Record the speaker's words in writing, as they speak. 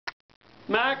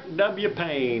Mac W.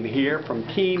 Payne here from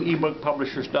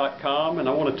TeamEbookPublishers.com, and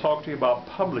I want to talk to you about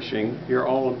publishing your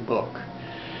own book.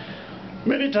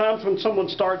 Many times when someone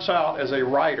starts out as a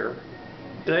writer,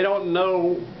 they don't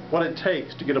know what it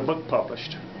takes to get a book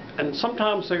published. And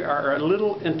sometimes they are a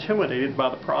little intimidated by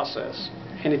the process.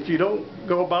 And if you don't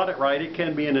go about it right, it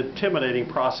can be an intimidating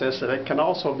process, and it can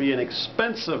also be an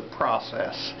expensive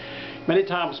process. Many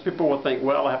times people will think,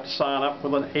 well, I have to sign up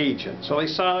with an agent. So they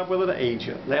sign up with an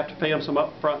agent. They have to pay them some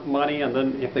upfront money, and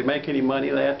then if they make any money,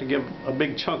 they have to give a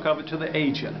big chunk of it to the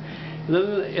agent. And then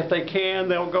if they can,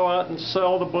 they'll go out and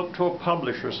sell the book to a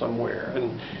publisher somewhere.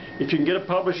 And if you can get a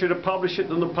publisher to publish it,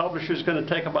 then the publisher is going to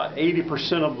take about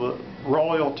 80% of the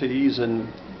royalties, and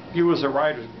you as a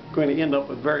writer are going to end up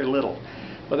with very little.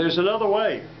 But there's another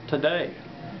way today,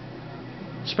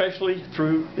 especially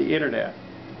through the internet.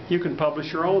 You can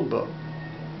publish your own book.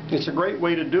 It's a great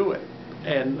way to do it.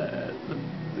 And the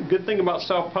good thing about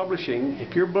self-publishing,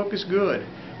 if your book is good,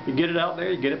 you get it out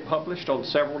there, you get it published on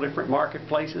several different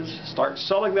marketplaces, start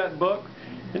selling that book,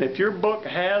 and if your book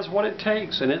has what it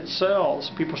takes and it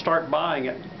sells, people start buying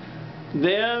it,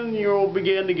 then you'll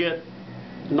begin to get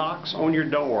knocks on your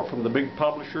door from the big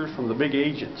publishers, from the big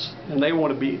agents, and they will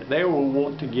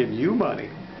want to give you money.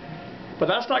 But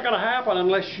that's not going to happen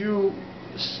unless you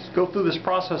go through this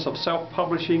process of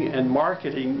self-publishing and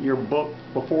marketing your book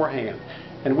beforehand.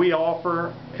 And we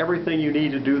offer everything you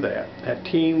need to do that at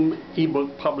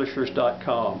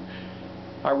TeamEbookPublishers.com.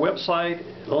 Our website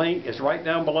link is right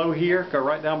down below here. Go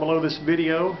right down below this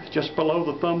video, just below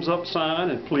the thumbs up sign,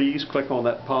 and please click on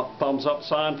that thumbs up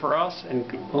sign for us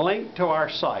and link to our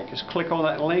site. Just click on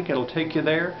that link, it'll take you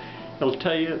there. It'll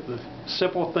tell you the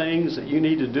simple things that you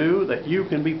need to do that you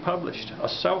can be published, a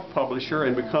self-publisher,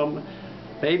 and become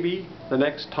maybe the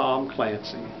next Tom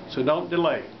Clancy. So don't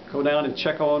delay. Go down and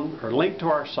check on or link to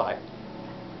our site.